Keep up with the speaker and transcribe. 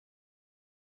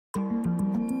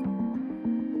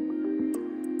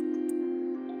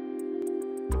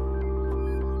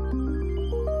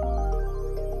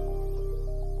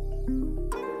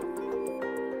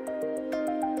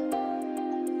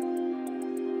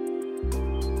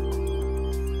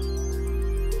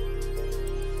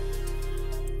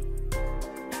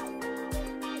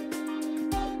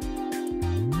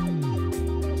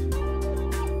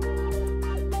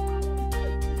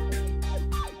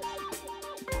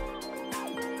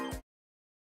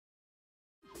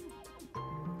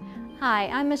Hi,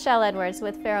 I'm Michelle Edwards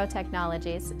with FARO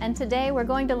Technologies, and today we're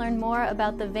going to learn more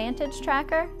about the Vantage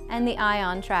Tracker and the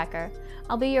Ion Tracker.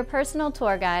 I'll be your personal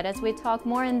tour guide as we talk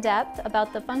more in depth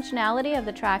about the functionality of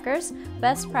the trackers,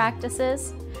 best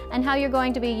practices, and how you're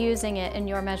going to be using it in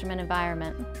your measurement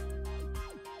environment.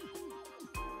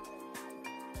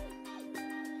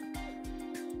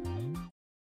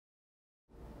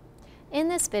 In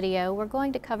this video, we're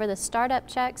going to cover the startup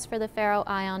checks for the FARO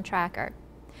Ion Tracker.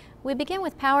 We begin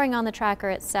with powering on the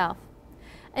tracker itself.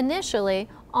 Initially,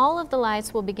 all of the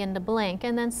lights will begin to blink,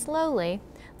 and then slowly,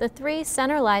 the three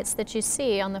center lights that you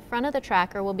see on the front of the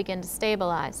tracker will begin to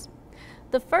stabilize.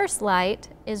 The first light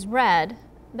is red.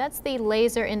 That's the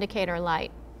laser indicator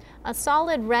light. A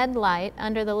solid red light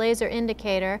under the laser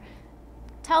indicator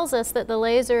tells us that the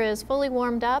laser is fully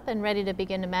warmed up and ready to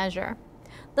begin to measure.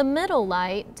 The middle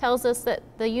light tells us that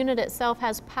the unit itself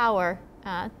has power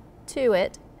to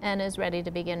it and is ready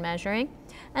to begin measuring.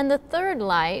 And the third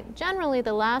light, generally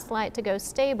the last light to go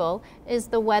stable, is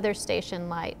the weather station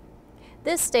light.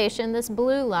 This station, this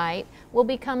blue light, will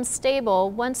become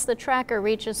stable once the tracker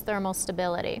reaches thermal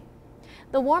stability.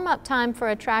 The warm-up time for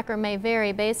a tracker may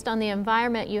vary based on the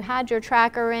environment you had your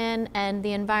tracker in and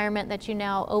the environment that you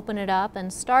now open it up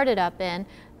and start it up in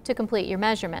to complete your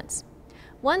measurements.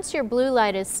 Once your blue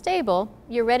light is stable,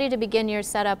 you're ready to begin your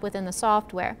setup within the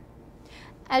software.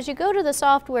 As you go to the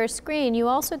software screen, you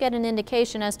also get an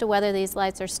indication as to whether these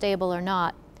lights are stable or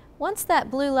not. Once that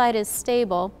blue light is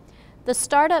stable, the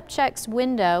Startup Checks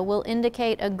window will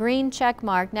indicate a green check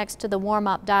mark next to the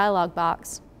warm-up dialog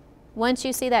box. Once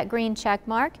you see that green check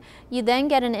mark, you then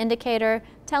get an indicator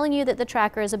telling you that the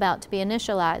tracker is about to be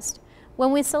initialized.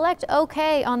 When we select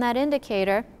OK on that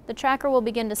indicator, the tracker will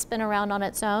begin to spin around on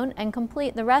its own and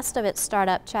complete the rest of its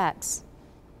startup checks.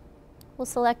 We'll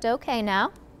select OK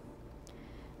now,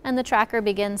 and the tracker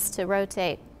begins to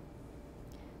rotate.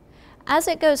 As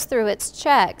it goes through its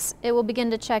checks, it will begin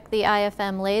to check the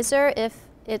IFM laser if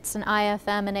it's an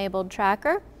IFM enabled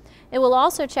tracker. It will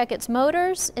also check its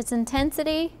motors, its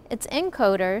intensity, its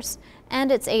encoders,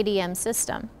 and its ADM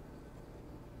system.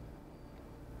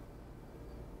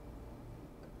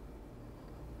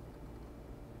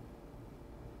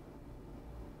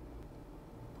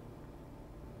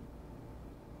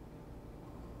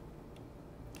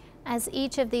 As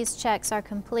each of these checks are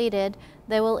completed,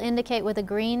 they will indicate with a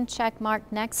green check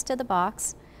mark next to the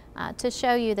box to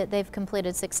show you that they've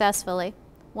completed successfully.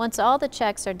 Once all the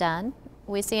checks are done,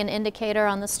 we see an indicator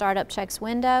on the Startup Checks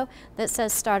window that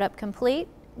says Startup Complete.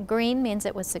 Green means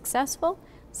it was successful.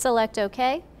 Select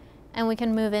OK, and we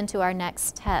can move into our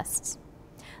next tests.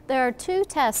 There are two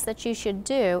tests that you should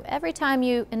do every time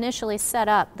you initially set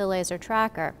up the laser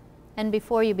tracker and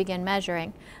before you begin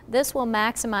measuring. This will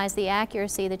maximize the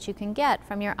accuracy that you can get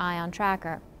from your Ion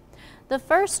tracker. The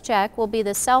first check will be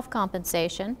the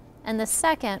self-compensation, and the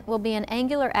second will be an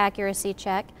angular accuracy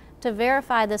check to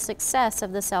verify the success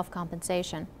of the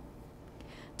self-compensation.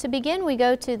 To begin, we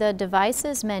go to the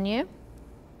Devices menu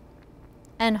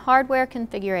and Hardware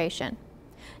Configuration.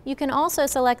 You can also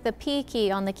select the P key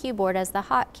on the keyboard as the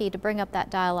hotkey to bring up that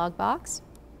dialog box.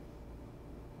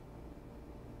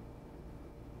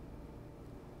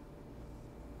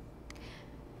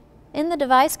 In the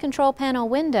Device Control Panel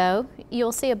window,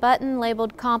 you'll see a button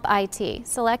labeled CompIT.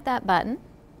 Select that button,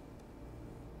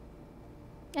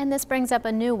 and this brings up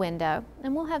a new window.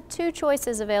 And we'll have two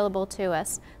choices available to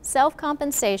us: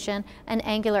 self-compensation and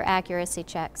angular accuracy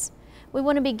checks. We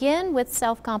want to begin with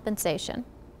self-compensation.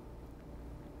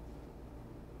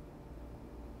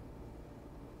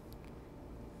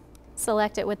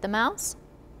 Select it with the mouse,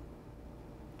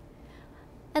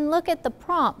 and look at the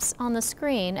prompts on the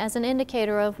screen as an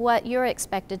indicator of what you're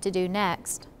expected to do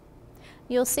next.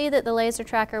 You'll see that the laser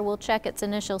tracker will check its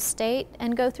initial state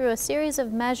and go through a series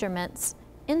of measurements,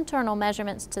 internal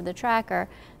measurements to the tracker,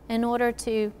 in order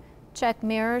to check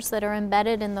mirrors that are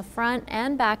embedded in the front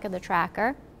and back of the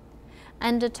tracker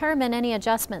and determine any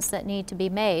adjustments that need to be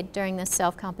made during this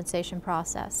self-compensation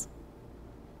process.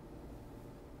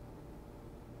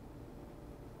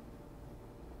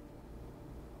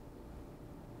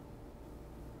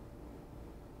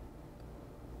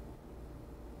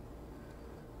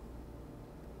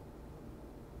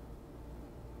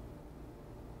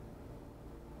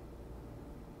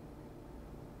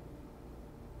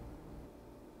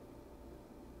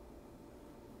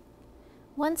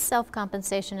 Once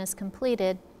self-compensation is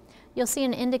completed, you'll see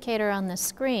an indicator on the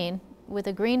screen with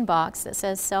a green box that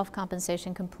says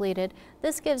self-compensation completed.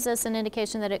 This gives us an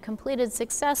indication that it completed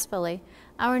successfully.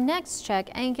 Our next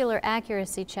check, angular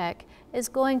accuracy check, is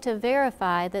going to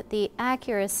verify that the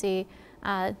accuracy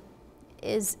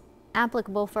is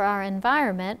applicable for our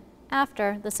environment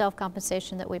after the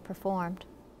self-compensation that we performed.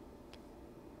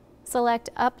 Select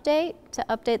Update to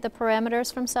update the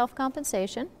parameters from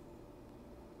self-compensation.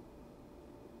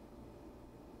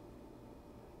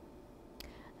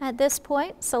 At this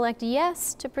point, select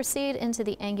Yes to proceed into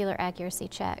the angular accuracy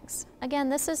checks. Again,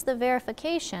 this is the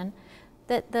verification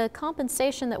that the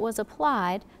compensation that was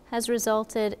applied has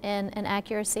resulted in an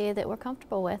accuracy that we're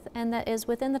comfortable with and that is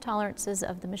within the tolerances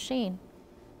of the machine.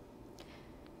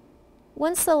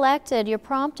 When selected, you're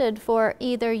prompted for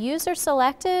either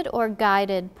user-selected or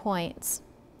guided points.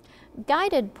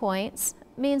 Guided points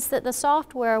means that the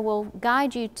software will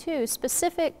guide you to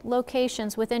specific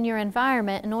locations within your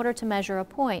environment in order to measure a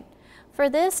point. For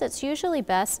this, it's usually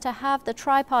best to have the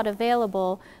tripod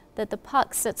available that the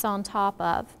puck sits on top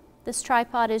of. This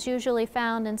tripod is usually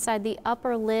found inside the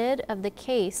upper lid of the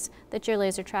case that your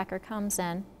laser tracker comes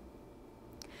in.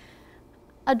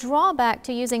 A drawback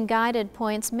to using guided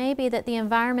points may be that the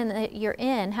environment that you're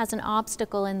in has an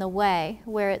obstacle in the way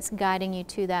where it's guiding you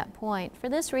to that point. For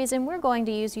this reason, we're going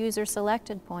to use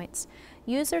user-selected points.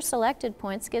 User-selected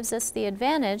points gives us the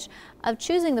advantage of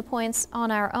choosing the points on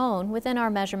our own within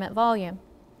our measurement volume.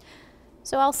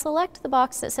 So I'll select the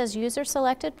box that says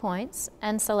user-selected points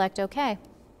and select OK.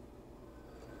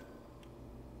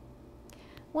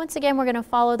 Once again, we're going to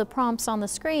follow the prompts on the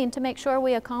screen to make sure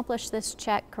we accomplish this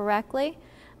check correctly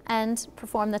and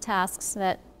perform the tasks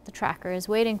that the tracker is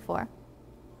waiting for.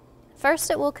 First,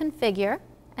 it will configure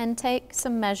and take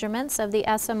some measurements of the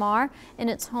SMR in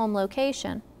its home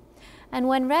location. And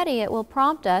when ready, it will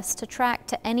prompt us to track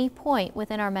to any point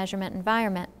within our measurement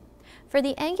environment. For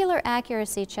the angular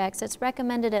accuracy checks, it's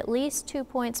recommended at least 2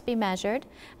 points be measured,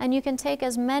 and you can take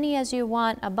as many as you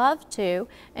want above 2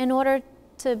 in order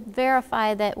to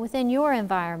verify that within your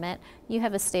environment you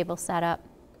have a stable setup.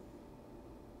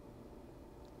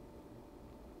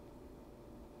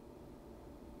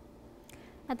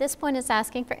 At this point, it's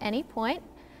asking for any point.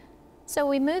 So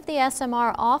we move the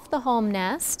SMR off the home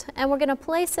nest and we're going to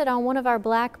place it on one of our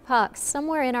black pucks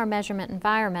somewhere in our measurement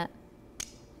environment.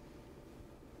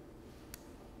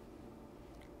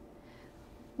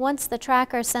 Once the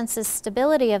tracker senses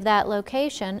stability of that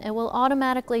location, it will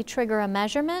automatically trigger a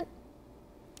measurement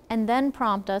and then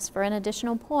prompt us for an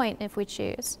additional point if we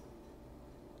choose.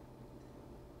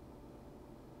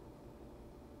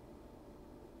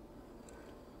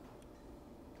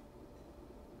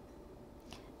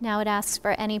 Now it asks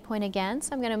for any point again,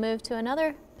 so I'm going to move to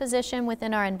another position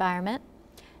within our environment.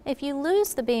 If you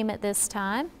lose the beam at this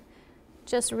time,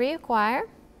 just reacquire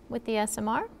with the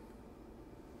SMR,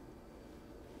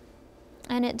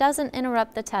 and it doesn't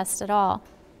interrupt the test at all.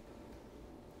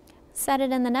 Set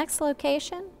it in the next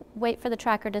location, wait for the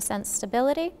tracker to sense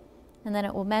stability, and then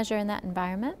it will measure in that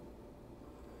environment.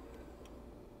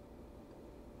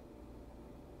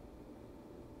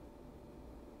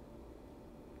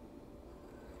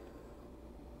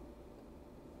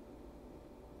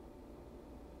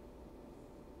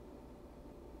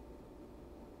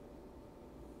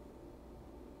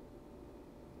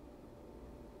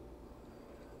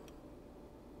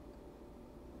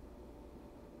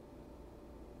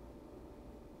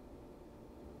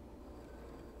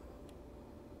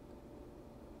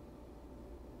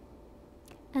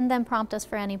 And then prompt us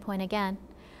for any point again.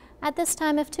 At this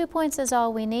time, if 2 points is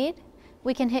all we need,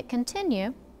 we can hit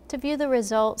Continue to view the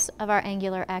results of our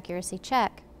angular accuracy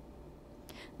check.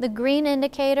 The green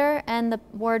indicator and the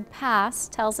word Pass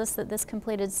tells us that this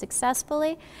completed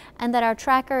successfully and that our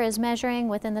tracker is measuring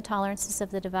within the tolerances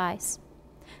of the device.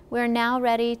 We're now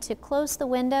ready to close the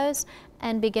windows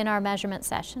and begin our measurement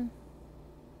session.